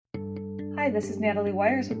Hi, this is Natalie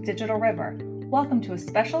Wires with Digital River. Welcome to a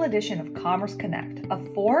special edition of Commerce Connect, a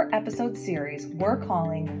 4-episode series we're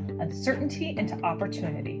calling Uncertainty into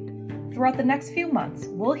Opportunity. Throughout the next few months,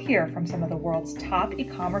 we'll hear from some of the world's top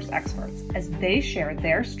e-commerce experts as they share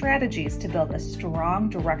their strategies to build a strong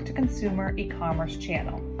direct-to-consumer e-commerce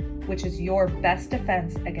channel, which is your best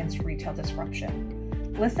defense against retail disruption.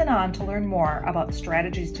 Listen on to learn more about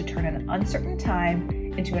strategies to turn an uncertain time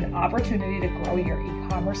into an opportunity to grow your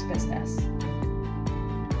e-commerce business.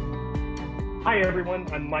 Hi everyone,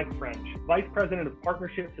 I'm Mike French, Vice President of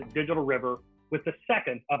Partnerships at Digital River, with the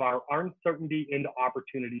second of our Uncertainty into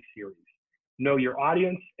Opportunity series. Know your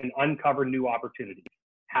audience and uncover new opportunities,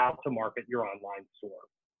 how to market your online store.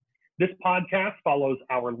 This podcast follows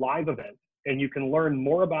our live events, and you can learn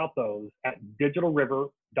more about those at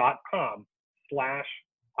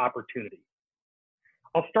digitalriver.com/opportunity.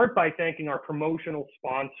 I'll start by thanking our promotional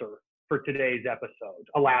sponsor for today's episode,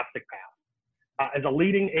 ElasticPath. As a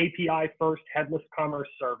leading API-first headless commerce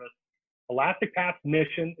service, ElasticPath's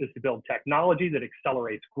mission is to build technology that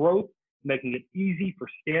accelerates growth, making it easy for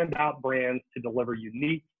standout brands to deliver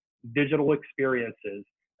unique digital experiences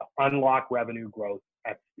to unlock revenue growth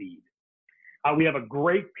at speed. We have a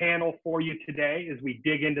great panel for you today as we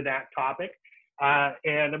dig into that topic.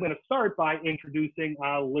 And I'm going to start by introducing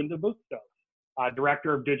Linda Bustos,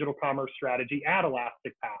 Director of Digital Commerce Strategy at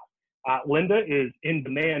ElasticPath. Linda is in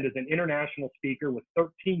demand as an international speaker with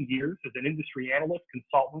 13 years as an industry analyst,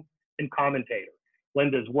 consultant, and commentator.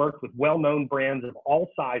 Linda has worked with well-known brands of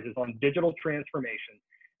all sizes on digital transformation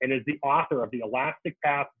and is the author of the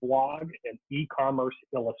ElasticPath blog and e-commerce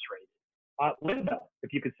illustrated. Linda,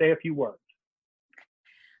 if you could say a few words.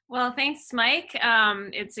 Well, thanks, Mike.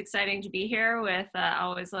 It's exciting to be here with, I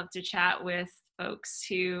always love to chat with folks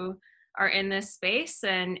who are in this space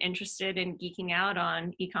and interested in geeking out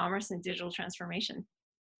on e-commerce and digital transformation.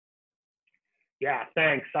 Yeah,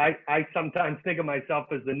 thanks. I sometimes think of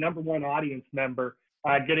myself as the number one audience member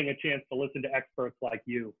getting a chance to listen to experts like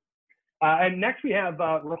you. And next we have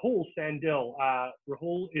Rahul Sandil.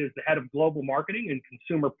 Rahul is the head of global marketing and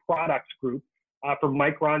consumer products group for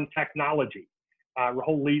Micron Technology.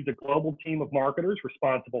 Rahul leads a global team of marketers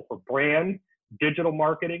responsible for brand, digital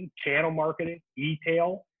marketing, channel marketing,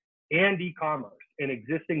 e-tail, and e-commerce in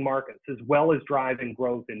existing markets, as well as driving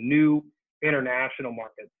growth in new international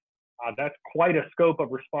markets. That's quite a scope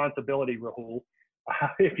of responsibility, Rahul.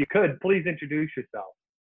 If you could, please introduce yourself.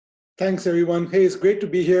 Thanks, everyone. Hey, it's great to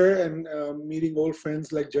be here and meeting old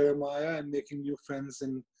friends like Jeremiah and making new friends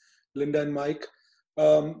in Linda and Mike.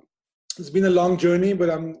 It's been a long journey, but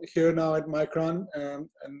I'm here now at Micron and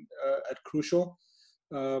at Crucial.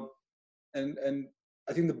 And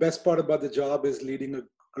I think the best part about the job is leading a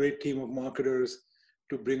great team of marketers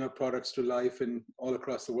to bring our products to life in all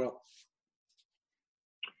across the world.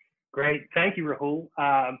 Great, thank you, Rahul.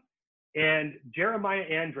 And Jeremiah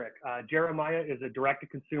Andrick. Jeremiah is a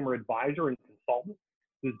direct-to-consumer advisor and consultant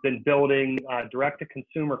who's been building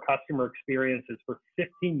direct-to-consumer customer experiences for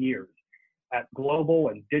 15 years at global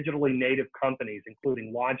and digitally native companies,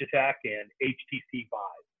 including Logitech and HTC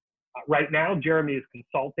Vive. Right now, Jeremy is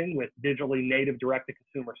consulting with digitally native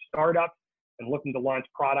direct-to-consumer startups and looking to launch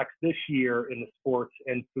products this year in the sports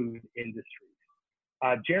and food industries.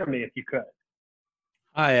 Jeremy, if you could.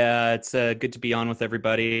 Hi, it's good to be on with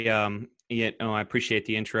everybody. I appreciate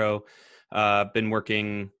the intro. Been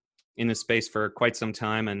working in this space for quite some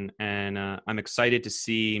time, and I'm excited to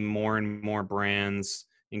see more and more brands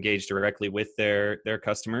engage directly with their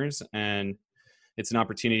customers. And it's an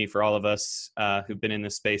opportunity for all of us who've been in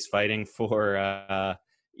this space fighting for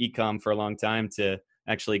e-com for a long time to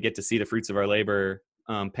actually get to see the fruits of our labor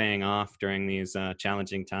paying off during these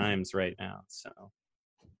challenging times right now. So.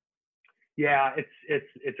 Yeah,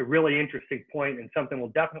 it's a really interesting point and something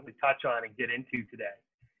we'll definitely touch on and get into today.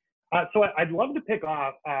 So I'd love to pick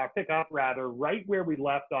up right where we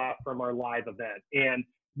left off from our live event, and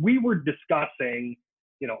we were discussing,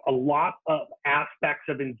 a lot of aspects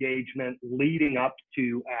of engagement leading up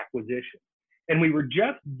to acquisition, and we were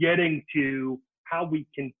just getting to how we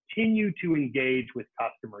continue to engage with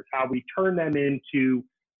customers, how we turn them into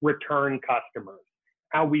return customers,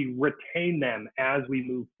 how we retain them as we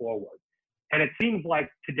move forward. And it seems like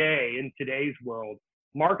today, in today's world,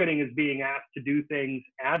 marketing is being asked to do things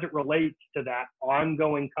as it relates to that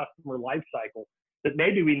ongoing customer life cycle that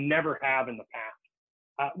maybe we never have in the past.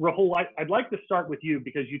 Rahul, I'd like to start with you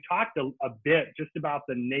because you talked a bit just about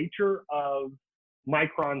the nature of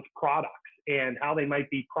Micron's products and how they might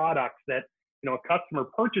be products that a customer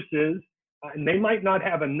purchases and they might not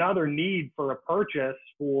have another need for a purchase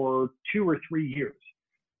for 2 or 3 years.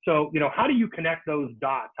 So, how do you connect those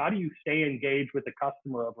dots? How do you stay engaged with the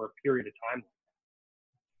customer over a period of time?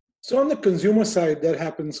 So on the consumer side, that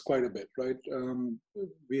happens quite a bit, right?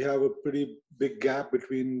 We have a pretty big gap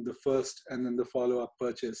between the first and then the follow-up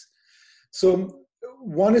purchase. So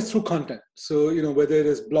one is through content. So, whether it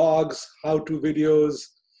is blogs, how-to videos,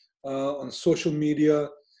 on social media.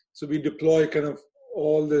 So we deploy kind of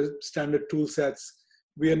all the standard tool sets.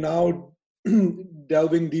 We are now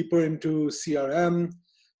delving deeper into CRM,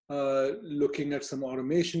 looking at some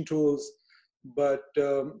automation tools. But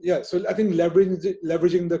so I think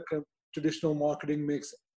leveraging the traditional marketing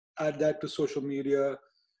mix, add that to social media,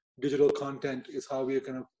 digital content is how we are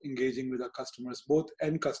kind of engaging with our customers, both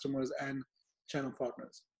end customers and channel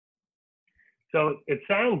partners. So it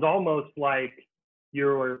sounds almost like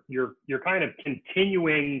you're kind of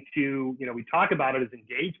continuing to, we talk about it as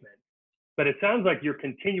engagement, but it sounds like you're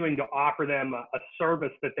continuing to offer them a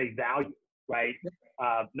service that they value, right?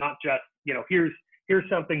 Not just, here's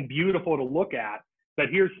something beautiful to look at, but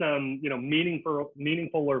here's some, meaningful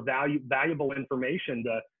or valuable information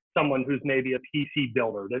to someone who's maybe a PC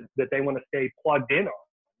builder that they want to stay plugged in on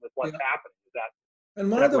with what's happening.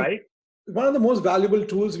 Is that right? One of the most valuable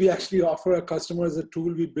tools we actually offer our customers is a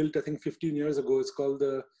tool we built, I think 15 years ago. It's called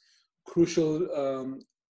the Crucial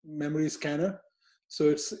Memory Scanner. So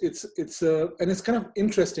it's and it's kind of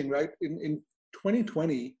interesting, right? In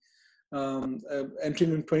 2020,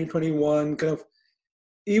 entering in 2021, kind of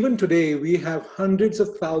even today, we have hundreds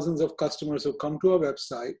of thousands of customers who come to our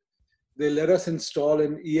website. They let us install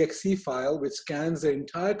an exe file which scans their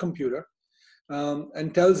entire computer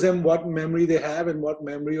and tells them what memory they have and what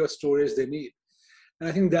memory or storage they need. And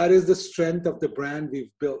I think that is the strength of the brand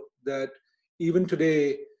we've built, that even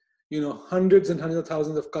today, hundreds and hundreds of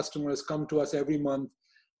thousands of customers come to us every month,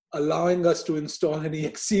 allowing us to install an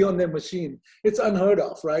exe on their machine. It's unheard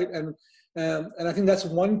of, right? And I think that's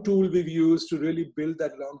one tool we've used to really build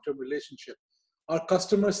that long-term relationship. Our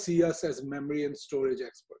customers see us as memory and storage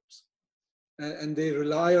experts, and they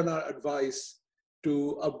rely on our advice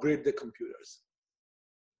to upgrade their computers.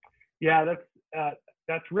 Yeah,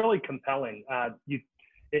 that's really compelling.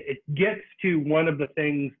 It gets to one of the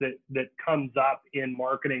things that comes up in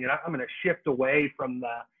marketing, and I'm going to shift away from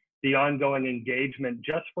the ongoing engagement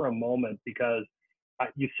just for a moment, because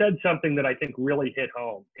you said something that I think really hit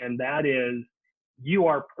home, and that is you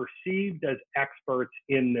are perceived as experts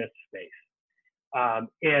in this space.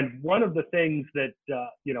 And one of the things that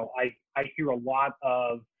I hear a lot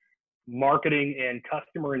of marketing and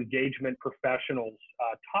customer engagement professionals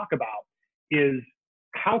talk about is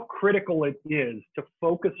how critical it is to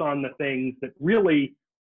focus on the things that really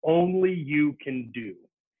only you can do.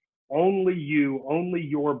 Only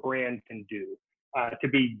your brand can do. To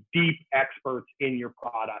be deep experts in your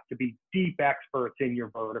product, to be deep experts in your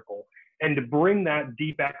vertical, and to bring that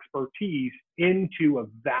deep expertise into a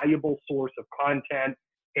valuable source of content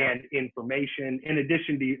and information, in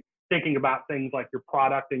addition to thinking about things like your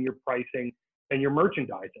product and your pricing and your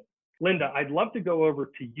merchandising. Linda, I'd love to go over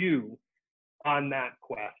to you on that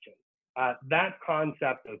question. That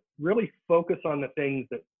concept of really focus on the things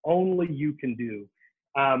that only you can do.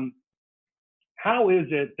 How is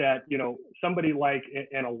it that somebody like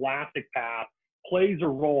an ElasticPath plays a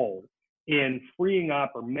role in freeing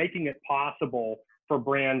up or making it possible for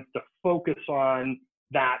brands to focus on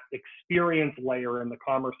that experience layer in the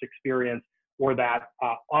commerce experience, or that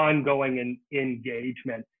ongoing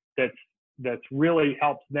engagement that's really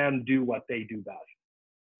helps them do what they do best?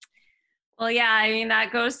 Well, yeah, I mean,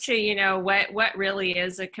 that goes to, what really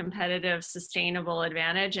is a competitive, sustainable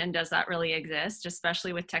advantage, and does that really exist,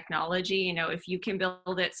 especially with technology? If you can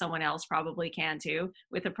build it, someone else probably can too.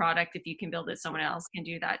 With a product, if you can build it, someone else can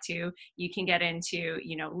do that too. You can get into,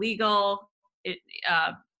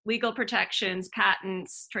 legal protections,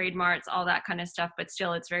 patents, trademarks, all that kind of stuff, but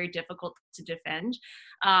still it's very difficult to defend.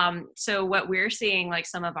 So what we're seeing, like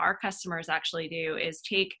some of our customers actually do, is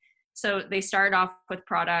so they start off with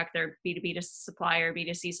product, they're B2B to supplier,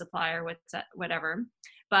 B2C supplier, whatever.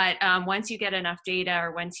 But once you get enough data,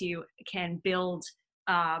 or once you can build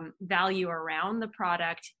value around the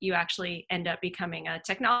product, you actually end up becoming a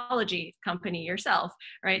technology company yourself,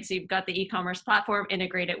 right? So you've got the e-commerce platform,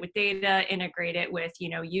 integrate it with data, integrate it with,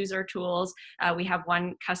 user tools. We have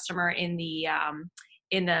one customer in the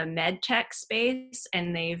med tech space,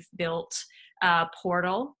 and they've built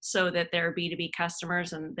portal so that they're B2B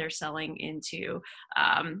customers, and they're selling into,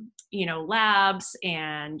 labs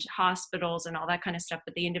and hospitals and all that kind of stuff.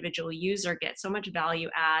 But the individual user gets so much value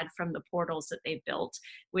add from the portals that they've built,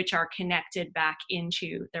 which are connected back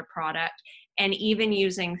into their product. And even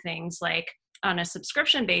using things like on a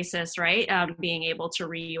subscription basis, right? Being able to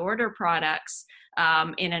reorder products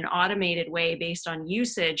in an automated way based on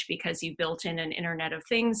usage because you built in an Internet of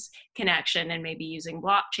Things connection and maybe using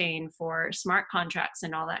blockchain for smart contracts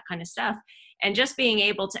and all that kind of stuff. And just being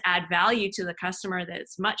able to add value to the customer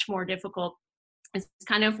that's much more difficult. It's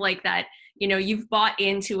kind of like that, you've bought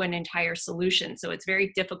into an entire solution. So it's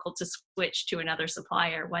very difficult to switch to another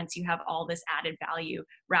supplier once you have all this added value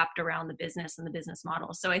wrapped around the business and the business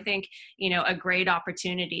model. So I think, a great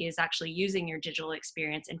opportunity is actually using your digital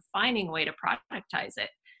experience and finding a way to productize it,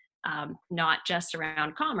 not just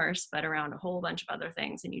around commerce, but around a whole bunch of other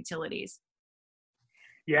things and utilities.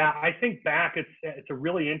 Yeah, I think back, it's a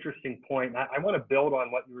really interesting point. I want to build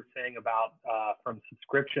on what you were saying about from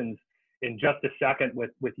subscriptions in just a second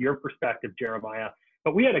with your perspective, Jeremiah.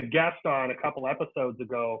 But we had a guest on a couple episodes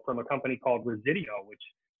ago from a company called Resideo, which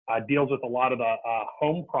deals with a lot of the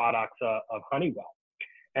home products of Honeywell.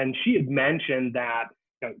 And she had mentioned that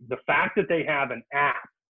the fact that they have an app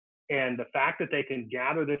and the fact that they can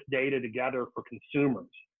gather this data together for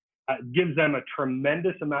consumers gives them a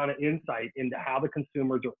tremendous amount of insight into how the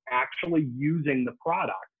consumers are actually using the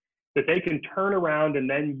product that they can turn around and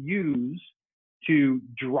then use to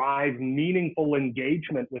drive meaningful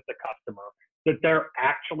engagement with the customer that they're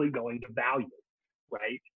actually going to value,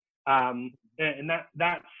 right? And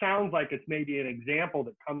that sounds like it's maybe an example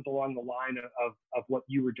that comes along the line of what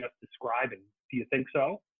you were just describing. Do you think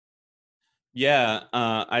so? Yeah,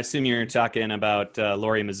 I assume you're talking about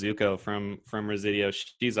Lori Mizuko from Resideo.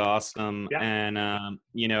 She's awesome. Yeah. And,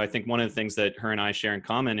 I think one of the things that her and I share in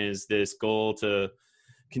common is this goal to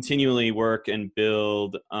continually work and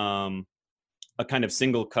build a kind of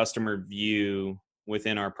single customer view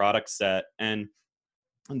within our product set. And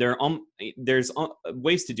there's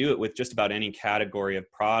ways to do it with just about any category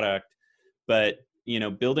of product, but,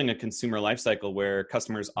 building a consumer lifecycle where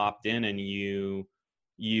customers opt in and you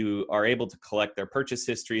are able to collect their purchase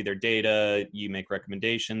history, their data, you make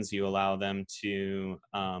recommendations, you allow them to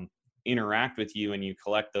interact with you, and you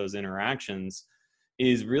collect those interactions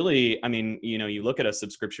is really, you look at a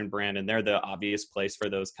subscription brand and they're the obvious place for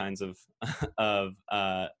those kinds of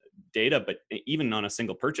data, but even on a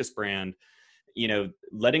single purchase brand,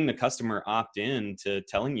 letting the customer opt in to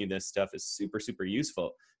telling you this stuff is super, super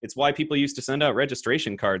useful. It's why people used to send out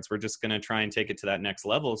registration cards. We're just going to try and take it to that next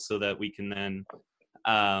level so that we can then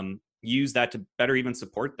use that to better even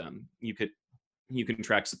support them. You can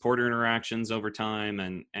track supporter interactions over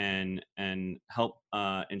time and help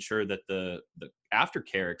ensure that the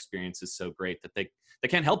aftercare experience is so great that they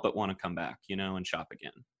can't help but want to come back, and shop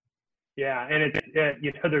again. Yeah, and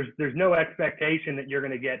there's no expectation that you're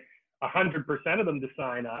going to get 100% of them to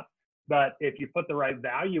sign up, but if you put the right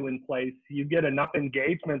value in place, you get enough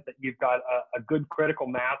engagement that you've got a good critical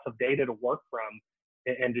mass of data to work from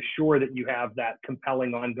and assure that you have that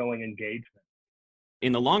compelling ongoing engagement.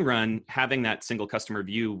 In the long run, having that single customer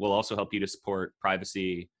view will also help you to support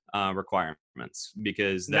privacy requirements,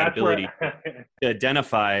 because that ability to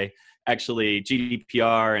identify actually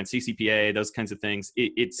GDPR and CCPA, those kinds of things,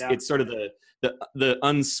 it's sort of the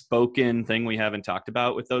unspoken thing we haven't talked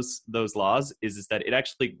about with those laws is that it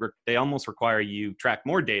actually they almost require you track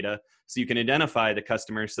more data so you can identify the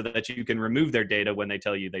customer so that you can remove their data when they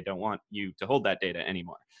tell you they don't want you to hold that data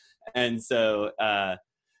anymore. And so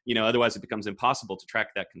otherwise it becomes impossible to track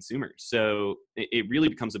that consumer. So it really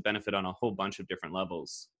becomes a benefit on a whole bunch of different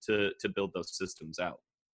levels to build those systems out.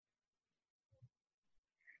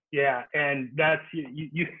 Yeah, and that's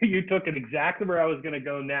you took it exactly where I was going to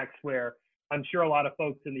go next, where I'm sure a lot of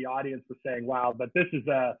folks in the audience were saying, wow, but this is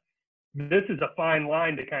a fine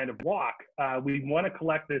line to kind of walk. We want to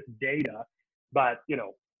collect this data, but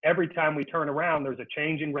every time we turn around, there's a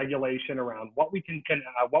changing regulation around what we can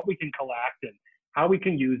collect and how we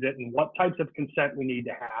can use it and what types of consent we need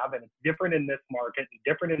to have. And it's different in this market and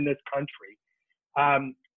different in this country.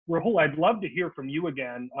 Rahul, I'd love to hear from you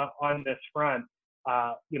again on this front.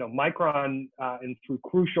 Micron and through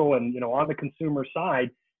Crucial and, on the consumer side,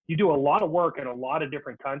 you do a lot of work in a lot of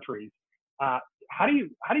different countries. How do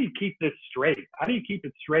you keep this straight? How do you keep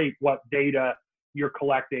it straight what data you're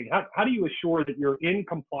collecting? How do you assure that you're in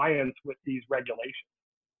compliance with these regulations?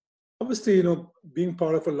 Obviously, being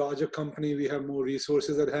part of a larger company, we have more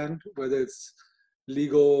resources at hand, whether it's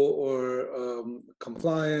legal or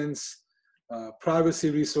compliance, privacy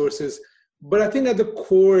resources. But I think at the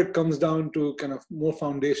core, it comes down to kind of more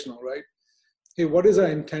foundational, right? Hey, what is our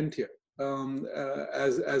intent here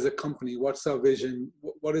as a company? What's our vision?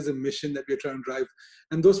 What is the mission that we're trying to drive?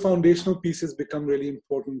 And those foundational pieces become really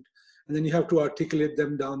important. And then you have to articulate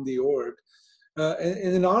them down the org.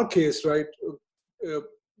 And in our case, right,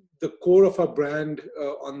 the core of our brand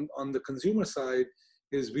on the consumer side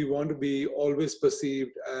is we want to be always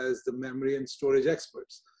perceived as the memory and storage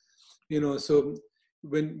experts. So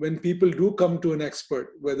when people do come to an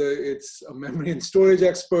expert, whether it's a memory and storage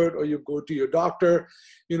expert or you go to your doctor,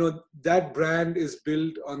 that brand is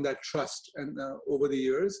built on that trust and over the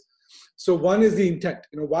years. So one is the intent.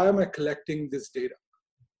 Why am I collecting this data?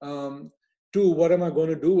 Two, what am I going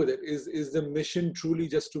to do with it? Is the mission truly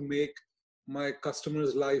just to make my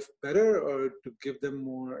customer's life better, or to give them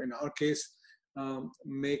more, in our case,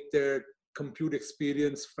 make their compute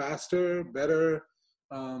experience faster, better?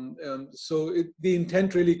 So the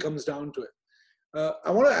intent really comes down to it.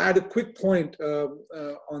 I want to add a quick point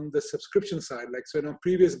on the subscription side. So in our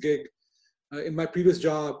previous gig, in my previous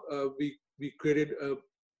job, we created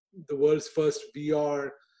the world's first VR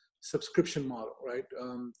subscription model, right?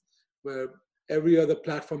 Where every other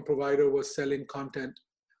platform provider was selling content.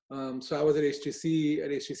 So I was at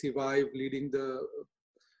HTC Vive, leading the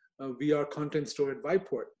VR content store at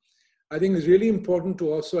Viveport. I think it's really important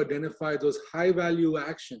to also identify those high value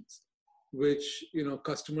actions which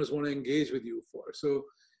customers want to engage with you for. So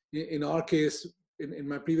in our case, in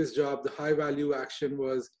my previous job, the high value action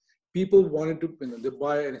was people wanted to they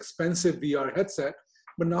buy an expensive VR headset,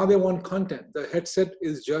 but now they want content. The headset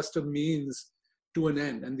is just a means to an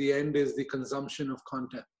end, and the end is the consumption of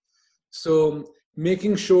content. So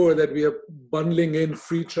making sure that we are bundling in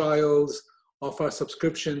free trials of our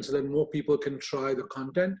subscription so that more people can try the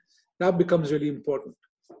content, that becomes really important.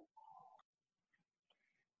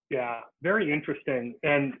 Yeah, very interesting.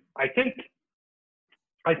 And I think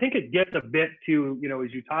it gets a bit to,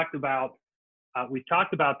 as you talked about, we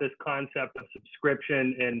talked about this concept of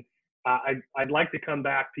subscription, and I'd like to come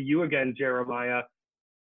back to you again, Jeremiah.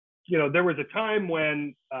 There was a time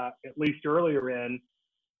when, at least earlier in,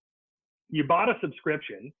 you bought a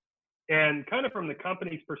subscription, and kind of from the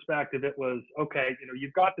company's perspective, it was, okay,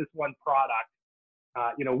 you've got this one product,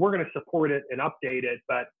 we're going to support it and update it,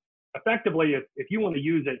 but effectively, if you want to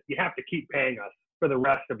use it, you have to keep paying us for the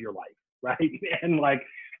rest of your life, right? And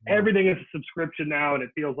everything is a subscription now, and it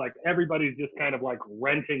feels like everybody's just kind of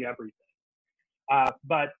renting everything.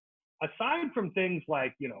 But aside from things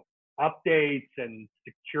like, updates and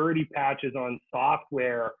security patches on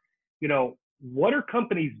software, what are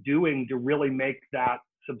companies doing to really make that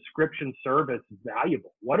subscription service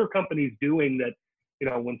valuable? What are companies doing that,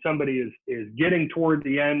 when somebody is getting toward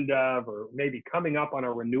the end of, or maybe coming up on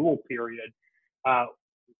a renewal period,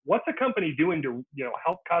 what's a company doing to,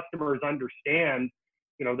 help customers understand,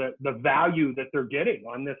 the value that they're getting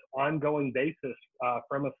on this ongoing basis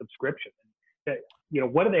from a subscription?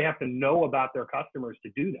 What do they have to know about their customers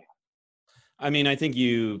to do that? I mean, I think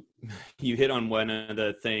you hit on one of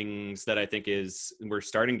the things that I think we're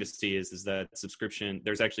starting to see is that subscription,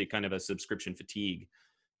 there's actually kind of a subscription fatigue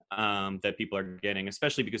that people are getting,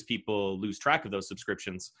 especially because people lose track of those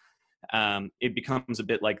subscriptions. It becomes a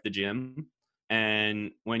bit like the gym.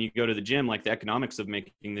 And when you go to the gym, the economics of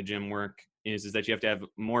making the gym work is that you have to have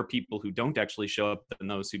more people who don't actually show up than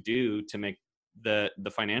those who do to make the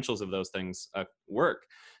financials of those things work.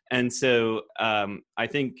 And so I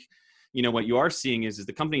think, what you are seeing is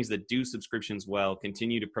the companies that do subscriptions well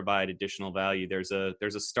continue to provide additional value. There's a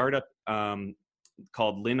startup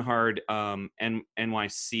called Linhard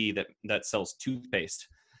NYC that sells toothpaste,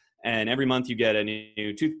 and every month you get a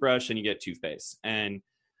new toothbrush and you get toothpaste. And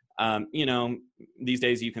these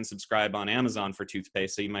days you can subscribe on Amazon for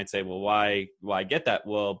toothpaste. So you might say, well, why get that?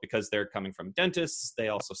 Well, because they're coming from dentists. They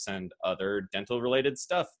also send other dental related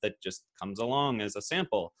stuff that just comes along as a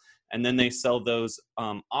sample. And then they sell those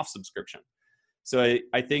off subscription. So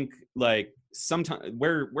I think sometimes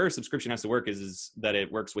where a subscription has to work is that it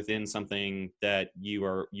works within something that you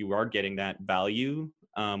are getting that value,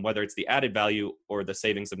 whether it's the added value or the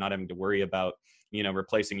savings of not having to worry about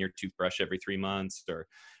replacing your toothbrush every 3 months or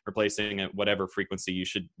replacing at whatever frequency you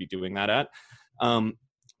should be doing that at.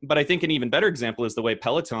 But I think an even better example is the way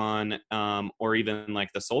Peloton or even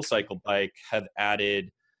the SoulCycle bike have added.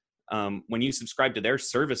 When you subscribe to their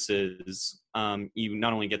services, you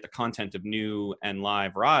not only get the content of new and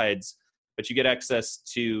live rides, but you get access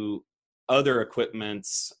to other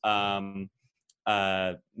equipment's videos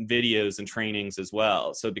and trainings as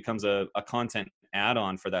well. So it becomes a content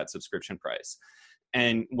add-on for that subscription price.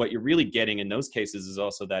 And what you're really getting in those cases is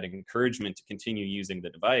also that encouragement to continue using the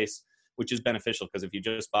device, which is beneficial because if you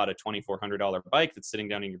just bought a $2,400 bike that's sitting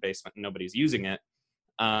down in your basement and nobody's using it,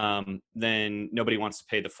 then nobody wants to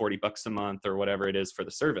pay the $40 a month or whatever it is for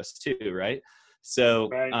the service too, right? So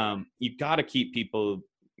you got to keep people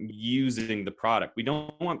using the product. We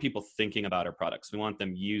don't want people thinking about our products. We want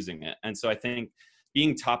them using it. And so I think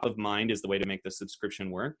being top of mind is the way to make the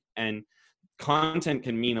subscription work. And content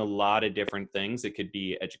can mean a lot of different things. It could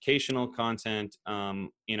be educational content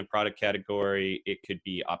in a product category. It could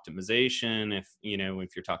be optimization if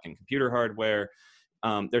you're talking computer hardware.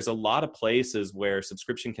 There's a lot of places where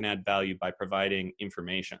subscription can add value by providing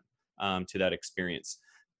information to that experience.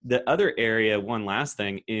 The other area, one last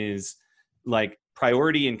thing, is like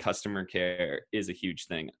priority in customer care is a huge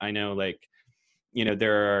thing. I know,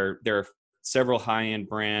 there are several high-end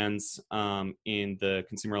brands in the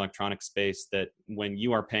consumer electronics space that when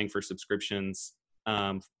you are paying for subscriptions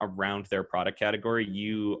around their product category,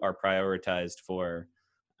 you are prioritized for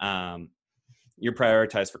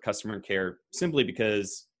customer care, simply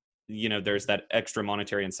because there's that extra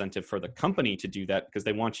monetary incentive for the company to do that because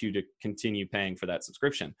they want you to continue paying for that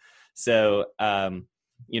subscription. So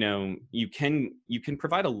you can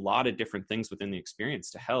provide a lot of different things within the experience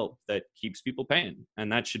to help that keeps people paying,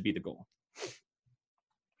 and that should be the goal.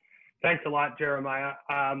 Thanks a lot, Jeremiah.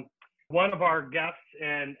 One of our guests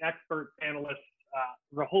and expert panelists,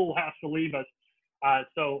 Rahul, has to leave us.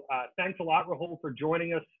 So thanks a lot, Rahul, for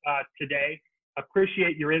joining us today.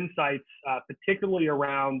 Appreciate your insights, particularly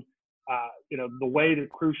around the way that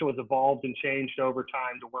Crucial has evolved and changed over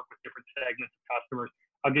time to work with different segments of customers.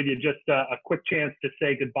 I'll give you just a quick chance to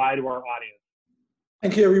say goodbye to our audience.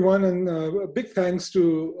 Thank you, everyone, and a big thanks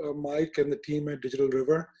to Mike and the team at Digital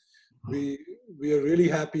River. We are really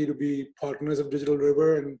happy to be partners of Digital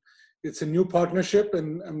River, and it's a new partnership,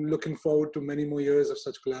 and I'm looking forward to many more years of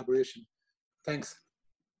such collaboration. Thanks.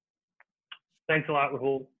 Thanks a lot,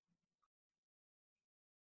 Rahul.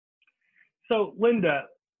 So, Linda,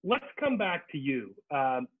 let's come back to you.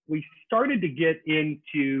 We started to get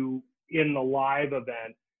into, in the live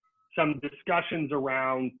event, some discussions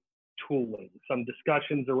around tooling, some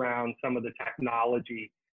discussions around some of the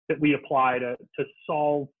technology that we apply to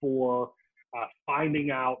solve for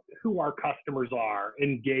finding out who our customers are,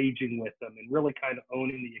 engaging with them, and really kind of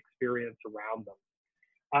owning the experience around them.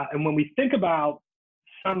 And when we think about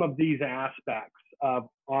some of these aspects of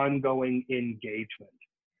ongoing engagement,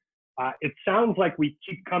 it sounds like we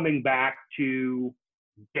keep coming back to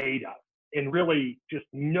data and really just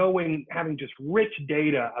having just rich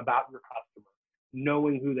data about your customer,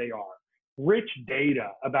 knowing who they are, rich data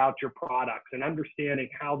about your products and understanding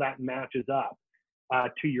how that matches up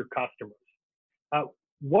to your customers.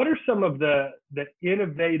 What are some of the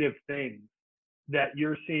innovative things that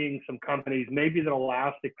you're seeing some companies, maybe that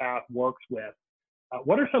Elastic Path works with?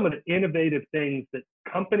 What are some of the innovative things that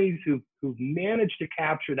companies who've managed to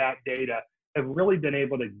capture that data have really been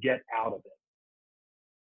able to get out of it?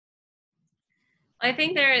 I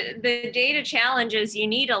think the data challenge is you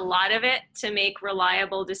need a lot of it to make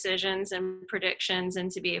reliable decisions and predictions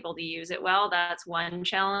and to be able to use it well. That's one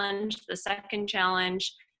challenge. The second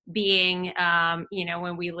challenge being,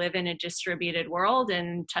 when we live in a distributed world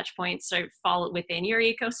and touch points fall within your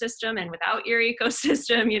ecosystem and without your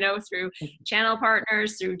ecosystem, through channel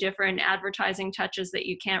partners, through different advertising touches that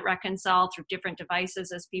you can't reconcile, through different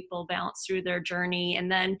devices as people bounce through their journey.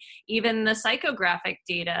 And then even the psychographic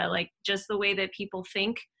data, like just the way that people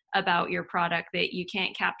think about your product that you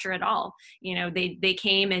can't capture at all. They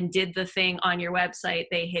came and did the thing on your website,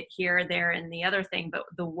 they hit here, there, and the other thing, but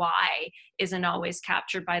the why isn't always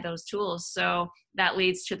captured by those tools. So that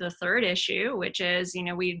leads to the third issue, which is,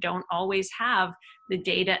 we don't always have the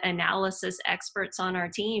data analysis experts on our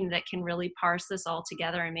team that can really parse this all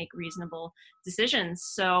together and make reasonable decisions.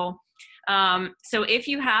 So if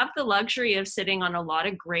you have the luxury of sitting on a lot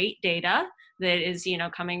of great data that is,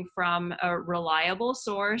 coming from a reliable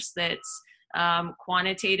source that's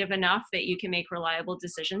quantitative enough that you can make reliable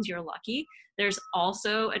decisions, you're lucky. There's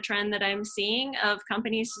also a trend that I'm seeing of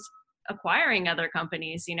companies acquiring other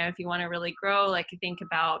companies. If you want to really grow, like you think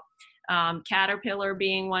about Caterpillar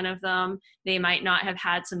being one of them, they might not have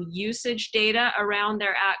had some usage data around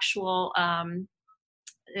their actual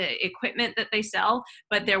equipment that they sell,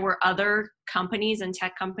 but there were other companies and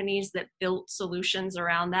tech companies that built solutions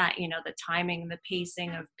around that, the timing, the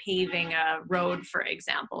pacing of paving a road, for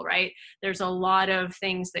example, right? There's a lot of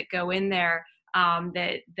things that go in there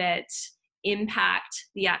that impact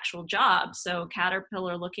the actual job. So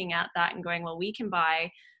Caterpillar looking at that and going, well, we can buy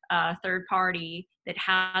a third party that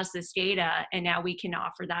has this data, and now we can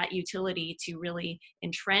offer that utility to really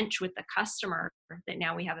entrench with the customer that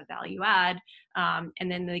now we have a value add,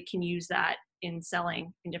 and then they can use that in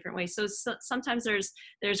selling in different ways. So sometimes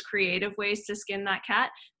there's creative ways to skin that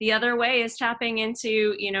cat. The other way is tapping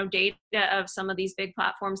into, you know, data of some of these big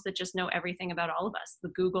platforms that just know everything about all of us. The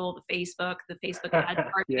Google, the Facebook ad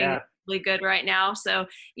marketing is really good right now. So,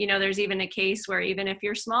 you know, there's even a case where even if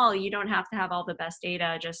you're small, you don't have to have all the best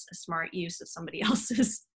data, just a smart use of somebody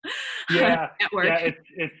else's network.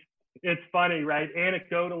 Yeah, it's funny, right?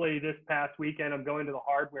 Anecdotally, this past weekend, I'm going to the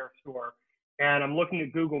hardware store and I'm looking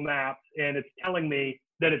at Google Maps and it's telling me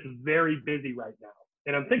that it's very busy right now.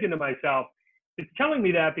 And I'm thinking to myself, it's telling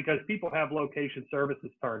me that because people have location services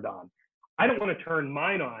turned on. I don't want to turn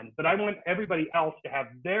mine on, but I want everybody else to have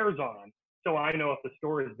theirs on so I know if the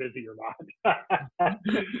store is busy or not.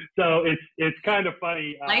 So it's kind of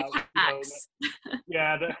funny. Life hacks.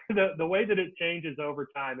 Yeah, the way that it changes over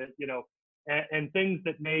time, you know, and things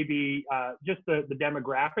that maybe just the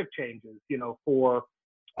demographic changes, you know, for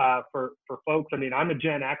folks. I mean, I'm a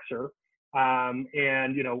Gen Xer,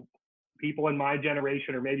 and you know, people in my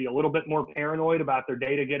generation are maybe a little bit more paranoid about their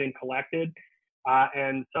data getting collected,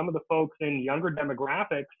 and some of the folks in younger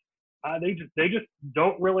demographics, they just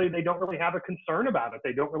don't really have a concern about it.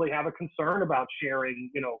 They don't really have a concern about sharing,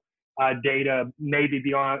 you know, data maybe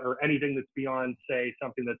beyond or anything that's beyond, say,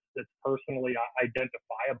 something that's personally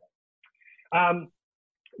identifiable.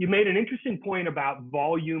 You made an interesting point about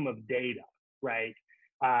volume of data, right?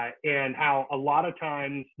 And how a lot of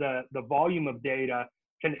times the volume of data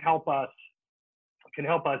can help us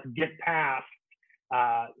get past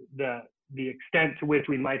the extent to which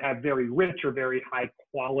we might have very rich or very high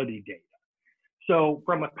quality data. So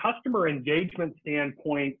from a customer engagement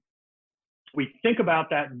standpoint, we think about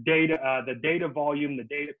that data, the data volume, the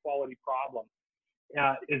data quality problem.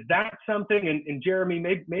 Is that something? And Jeremy,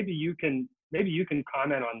 maybe you can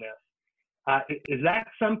comment on this. Is that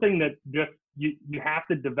something that just you have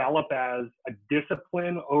to develop as a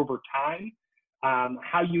discipline over time?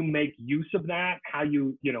 How you make use of that, how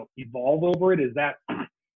you evolve over it? Is that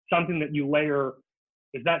something that you layer?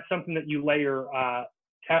 Is that something that you layer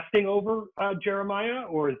testing over, Jeremiah,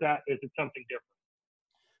 or is it something different?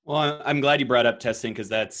 Well, I'm glad you brought up testing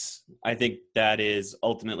because I think that is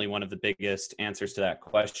ultimately one of the biggest answers to that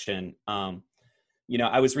question. You know,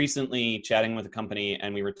 I was recently chatting with a company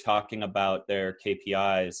and we were talking about their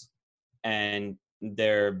KPIs, and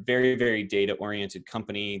they're very, very data-oriented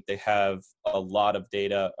company. They have a lot of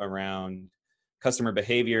data around customer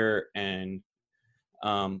behavior and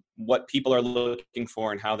what people are looking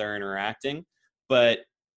for and how they're interacting. But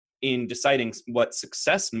in deciding what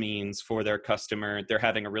success means for their customer, they're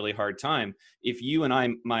having a really hard time. If you and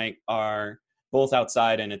I are both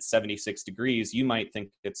outside and it's 76 degrees, you might think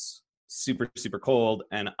it's super, super cold,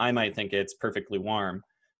 and I might think it's perfectly warm.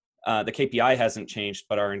 The KPI hasn't changed,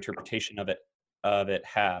 but our interpretation of it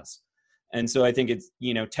has. And so I think it's,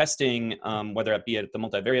 you know, testing, whether it be at the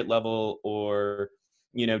multivariate level or,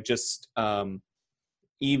 you know, just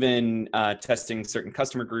even testing certain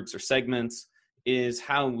customer groups or segments, is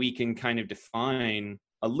how we can kind of define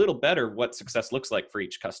a little better what success looks like for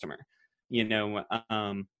each customer. You know,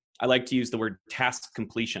 I like to use the word task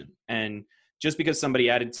completion. And just because somebody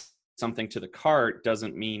added something to the cart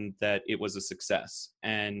doesn't mean that it was a success.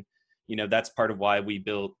 And, you know, that's part of why we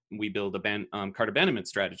build cart abandonment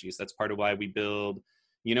strategies. That's part of why we build,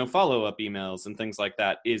 you know, follow-up emails and things like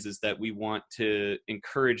that is that we want to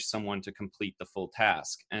encourage someone to complete the full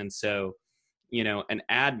task. And so, you know, an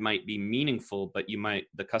ad might be meaningful, but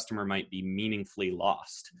the customer might be meaningfully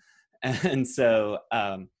lost. And so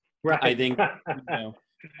right. I think, you know,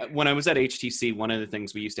 when I was at HTC, one of the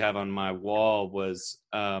things we used to have on my wall was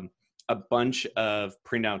a bunch of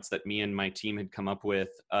printouts that me and my team had come up with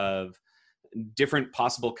of different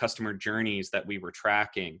possible customer journeys that we were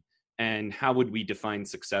tracking and how would we define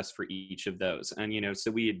success for each of those. And, you know,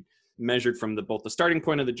 so we had measured from both the starting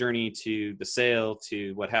point of the journey to the sale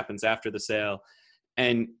to what happens after the sale.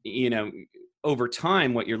 And, you know, over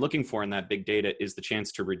time, what you're looking for in that big data is the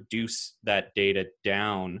chance to reduce that data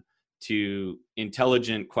down to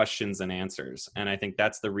intelligent questions and answers. And I think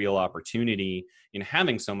that's the real opportunity in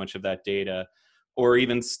having so much of that data, or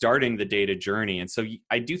even starting the data journey. And so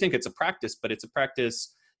I do think it's a practice, but it's a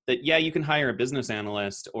practice that, yeah, you can hire a business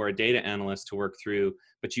analyst or a data analyst to work through,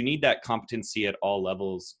 but you need that competency at all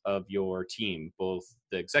levels of your team, both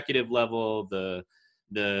the executive level, the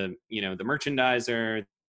you know, the merchandiser,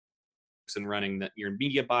 and running your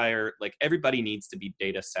media buyer. Like, everybody needs to be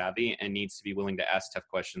data savvy and needs to be willing to ask tough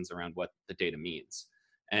questions around what the data means.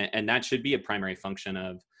 And that should be a primary function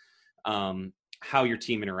of how your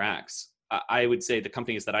team interacts. I would say the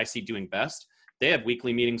companies that I see doing best, they have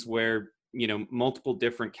weekly meetings where, you know, multiple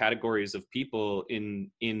different categories of people in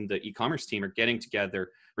the e-commerce team are getting together,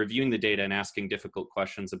 reviewing the data and asking difficult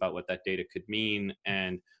questions about what that data could mean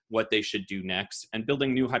and what they should do next, and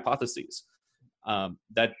building new hypotheses.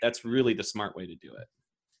 That's really the smart way to do it.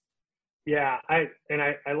 Yeah, I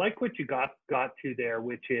like what you got to there,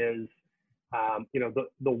 which is,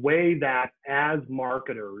 the way that as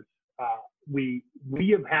marketers, we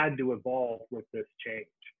have had to evolve with this change,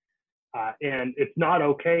 and it's not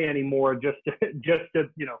okay anymore just to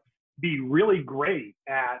be really great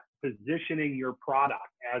at positioning your product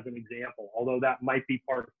as an example, although that might be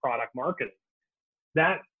part of product marketing.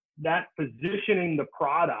 That positioning the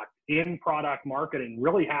product in product marketing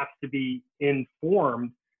really has to be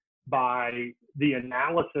informed by the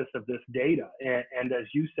analysis of this data, and as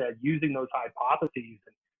you said, using those hypotheses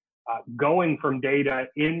and going from data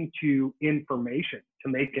into information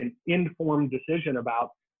to make an informed decision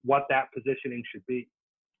about what that positioning should be.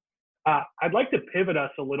 I'd like to pivot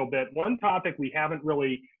us a little bit. One topic we haven't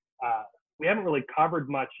really covered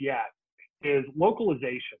much yet is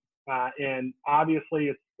localization, and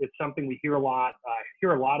obviously it's something we hear a lot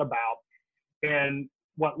about. And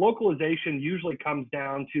what localization usually comes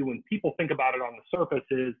down to when people think about it on the surface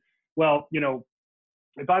is, well,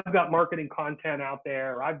 if I've got marketing content out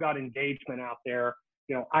there, or I've got engagement out there,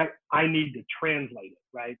 I need to translate it,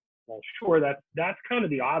 right? Well, sure, that's kind of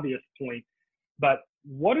the obvious point, but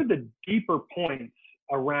what are the deeper points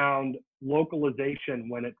around localization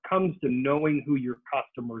when it comes to knowing who your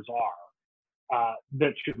customers are,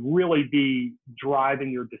 that should really be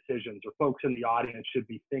driving your decisions, or folks in the audience should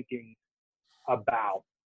be thinking about?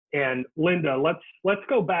 And Linda, let's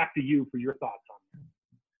go back to you for your thoughts on that.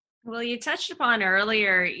 Well, you touched upon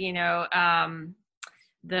earlier,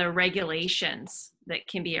 the regulations that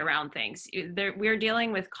can be around things. We're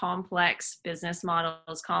dealing with complex business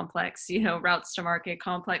models, complex, routes to market,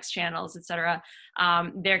 complex channels, et cetera.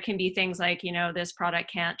 There can be things like, this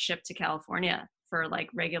product can't ship to California for like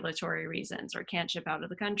regulatory reasons, or can't ship out of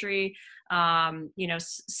the country.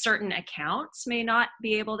 Certain accounts may not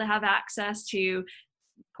be able to have access to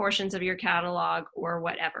portions of your catalog or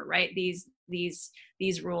whatever, right? These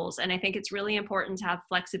rules. And I think it's really important to have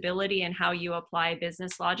flexibility in how you apply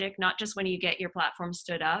business logic, not just when you get your platform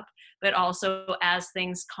stood up, but also as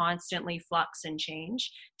things constantly flux and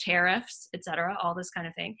change, tariffs, et cetera, all this kind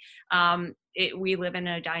of thing. We live in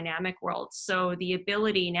a dynamic world. So the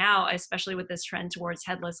ability now, especially with this trend towards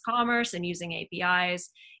headless commerce and using APIs,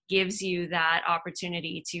 gives you that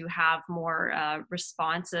opportunity to have more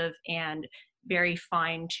responsive and very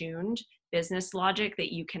fine-tuned business logic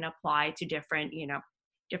that you can apply to different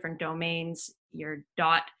domains, your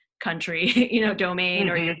country, domain,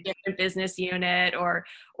 or your different business unit, or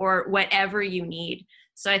whatever you need.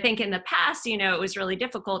 So I think in the past, it was really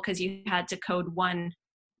difficult because you had to code one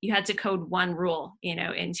rule,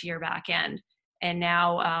 into your back end. And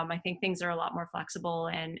now I think things are a lot more flexible,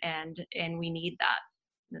 and we need that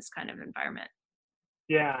in this kind of environment.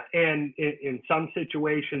 Yeah, and in some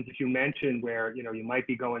situations, as you mentioned, where you might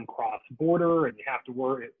be going cross-border and you have to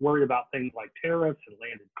worry about things like tariffs and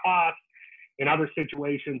landed costs. In other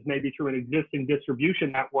situations, maybe through an existing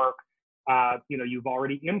distribution network, you've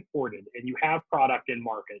already imported and you have product in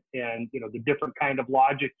market, and the different kind of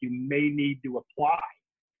logic you may need to apply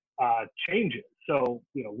changes. So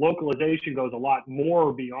localization goes a lot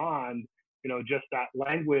more beyond just that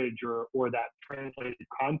language or that translated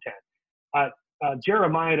content.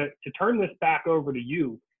 Jeremiah, to turn this back over to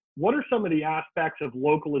you, what are some of the aspects of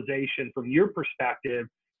localization from your perspective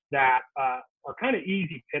that are kind of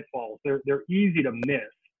easy pitfalls? They're easy to miss,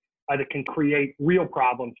 that can create real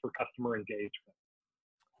problems for customer engagement.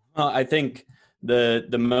 Well, I think the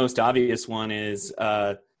most obvious one is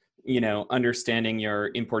understanding your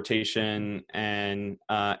importation and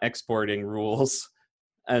exporting rules,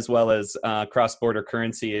 as well as cross-border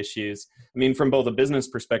currency issues. I mean, from both a business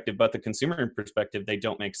perspective, but the consumer perspective, they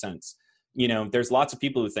don't make sense. There's lots of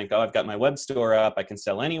people who think, oh, I've got my web store up, I can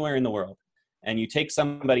sell anywhere in the world. And you take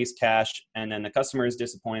somebody's cash, and then the customer is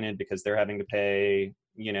disappointed because they're having to pay,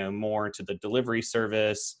 more to the delivery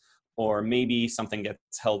service, or maybe something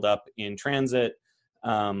gets held up in transit.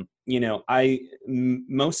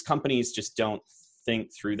 Most companies just don't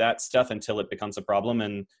think through that stuff until it becomes a problem,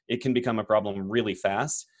 and it can become a problem really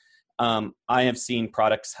fast. I have seen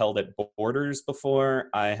products held at borders before.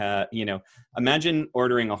 Imagine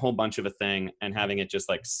ordering a whole bunch of a thing and having it just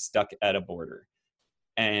like stuck at a border.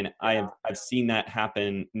 And I've seen that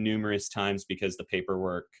happen numerous times because the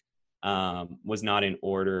paperwork was not in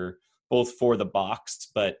order, both for the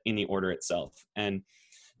box, but in the order itself. And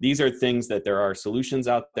these are things that there are solutions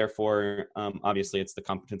out there for. Obviously, it's the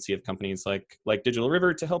competency of companies like Digital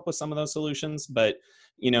River to help with some of those solutions. But,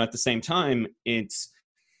 at the same time, it's,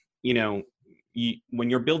 when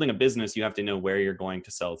you're building a business, you have to know where you're going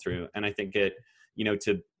to sell through. And I think to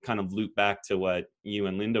kind of loop back to what you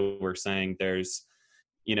and Linda were saying, there's,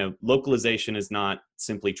 localization is not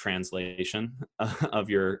simply translation of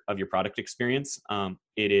your product experience.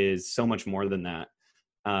 It is so much more than that.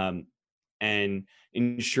 And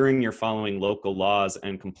ensuring you're following local laws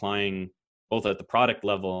and complying both at the product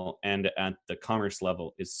level and at the commerce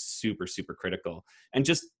level is super, super critical. And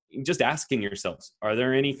just asking yourselves, are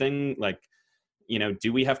there anything like,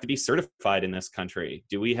 do we have to be certified in this country?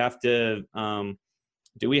 Do we have to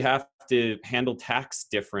handle tax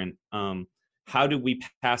different? How do we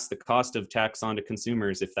pass the cost of tax on to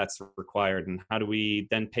consumers if that's required? And how do we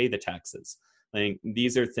then pay the taxes? I think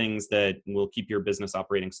these are things that will keep your business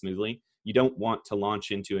operating smoothly. You don't want to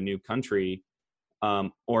launch into a new country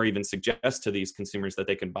or even suggest to these consumers that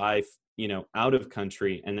they can buy, out of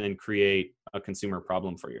country and then create a consumer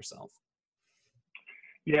problem for yourself.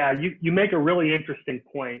 Yeah, you make a really interesting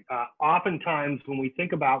point. Oftentimes when we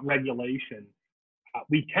think about regulation,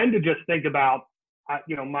 we tend to just think about,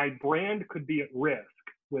 my brand could be at risk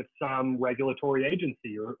with some regulatory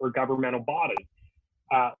agency or governmental body.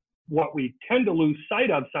 What we tend to lose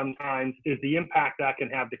sight of sometimes is the impact that can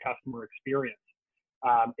have the customer experience.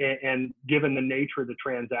 And given the nature of the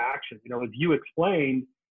transaction, as you explained,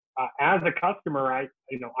 as a customer, I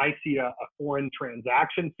see a foreign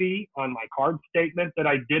transaction fee on my card statement that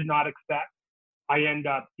I did not expect. I end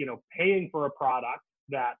up, paying for a product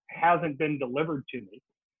that hasn't been delivered to me,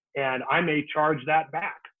 and I may charge that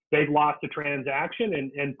back. They've lost a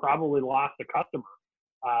transaction and probably lost a customer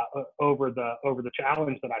over the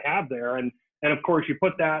challenge that I have there. And of course, you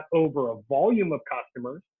put that over a volume of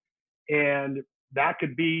customers, and that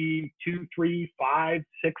could be 2, 3, 5,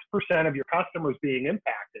 6% of your customers being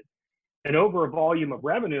impacted. And over a volume of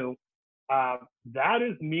revenue, that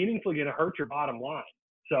is meaningfully going to hurt your bottom line.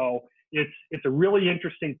 So it's a really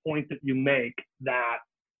interesting point that you make, that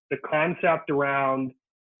the concept around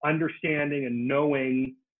understanding and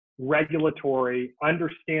knowing regulatory,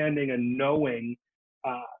 understanding and knowing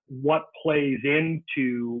what plays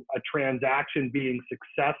into a transaction being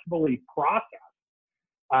successfully processed.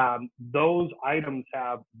 Those items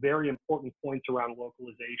have very important points around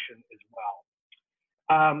localization as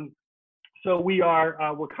well. So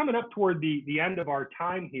we're coming up toward the end of our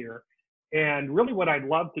time here. And really what I'd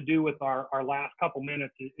love to do with our last couple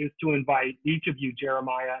minutes is to invite each of you,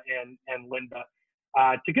 Jeremiah and Linda,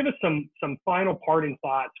 to give us some final parting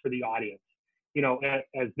thoughts for the audience.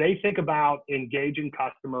 As they think about engaging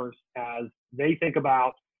customers, as they think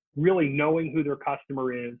about really knowing who their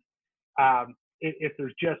customer is, if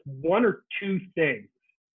there's just one or two things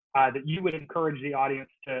that you would encourage the audience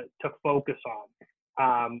to focus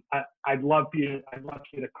on, I'd love for you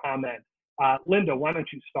to comment. Linda, why don't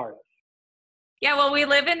you start us? Yeah, well, we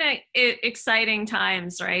live in exciting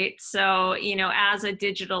times, right? So, as a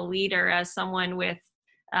digital leader, as someone with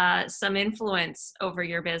some influence over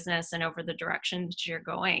your business and over the direction that you're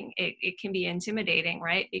going, it can be intimidating,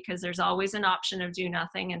 right? Because there's always an option of do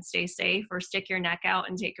nothing and stay safe, or stick your neck out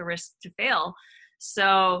and take a risk to fail.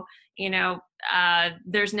 So,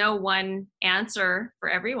 there's no one answer for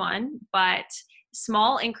everyone, but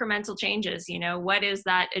small incremental changes, what is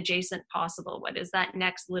that adjacent possible? What is that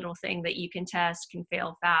next little thing that you can test, can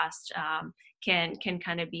fail fast, can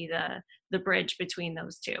kind of be the bridge between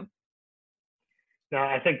those two? No,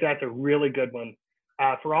 I think that's a really good one.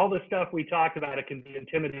 For all the stuff we talked about, it can be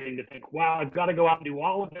intimidating to think, wow, I've got to go out and do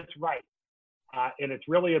all of this right. And it's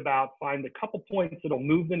really about find a couple points that'll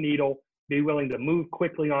move the needle, be willing to move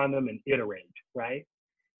quickly on them and iterate, right?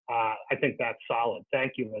 I think that's solid.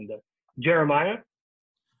 Thank you, Linda. Jeremiah?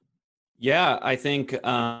 Yeah, I think,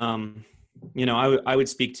 I would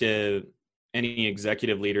speak to any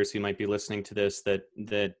executive leaders who might be listening to this, that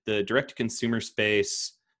the direct-to-consumer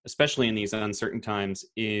space, especially in these uncertain times,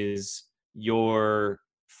 is your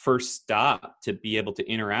first stop to be able to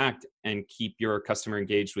interact and keep your customer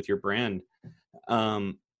engaged with your brand.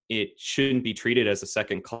 It shouldn't be treated as a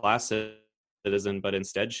second-class citizen, but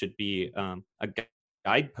instead should be a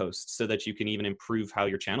guidepost so that you can even improve how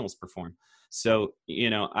your channels perform. So,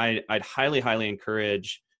 I'd highly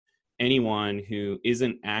encourage anyone who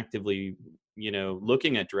isn't actively,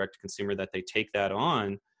 looking at direct to consumer, that they take that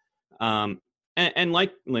on. And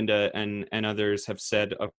like Linda and others have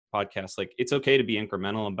said of podcasts, like, it's okay to be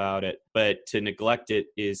incremental about it, but to neglect it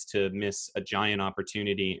is to miss a giant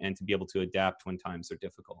opportunity and to be able to adapt when times are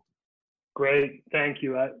difficult. Great, thank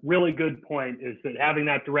you. A really good point is that having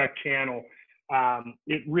that direct channel,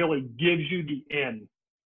 it really gives you the in.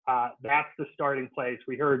 That's the starting place.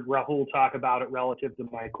 We heard Rahul talk about it relative to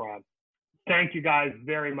Micron. Thank you guys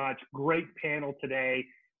very much. Great panel today.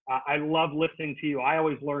 I love listening to you. I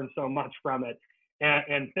always learn so much from it.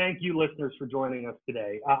 And thank you, listeners, for joining us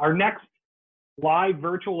today. Our next live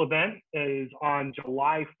virtual event is on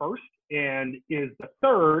July 1st and is the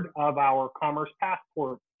third of our Commerce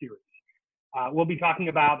Passport series. We'll be talking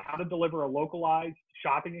about how to deliver a localized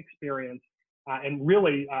shopping experience and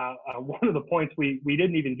really one of the points we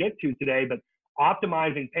didn't even get to today, but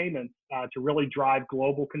optimizing payments to really drive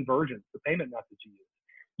global conversions, the payment methods you use.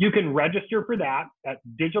 You can register for that at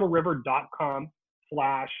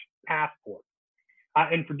digitalriver.com/passport.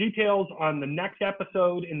 And for details on the next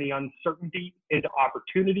episode in the Uncertainty into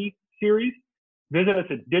Opportunity series, visit us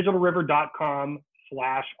at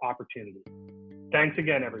digitalriver.com/opportunity. Thanks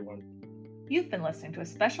again, everyone. You've been listening to a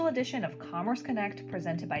special edition of Commerce Connect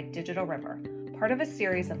presented by Digital River, part of a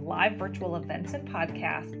series of live virtual events and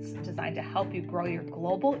podcasts designed to help you grow your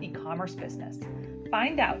global e-commerce business.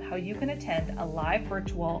 Find out how you can attend a live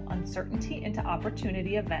virtual Uncertainty into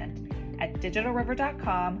Opportunity event at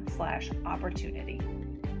digitalriver.com/opportunity.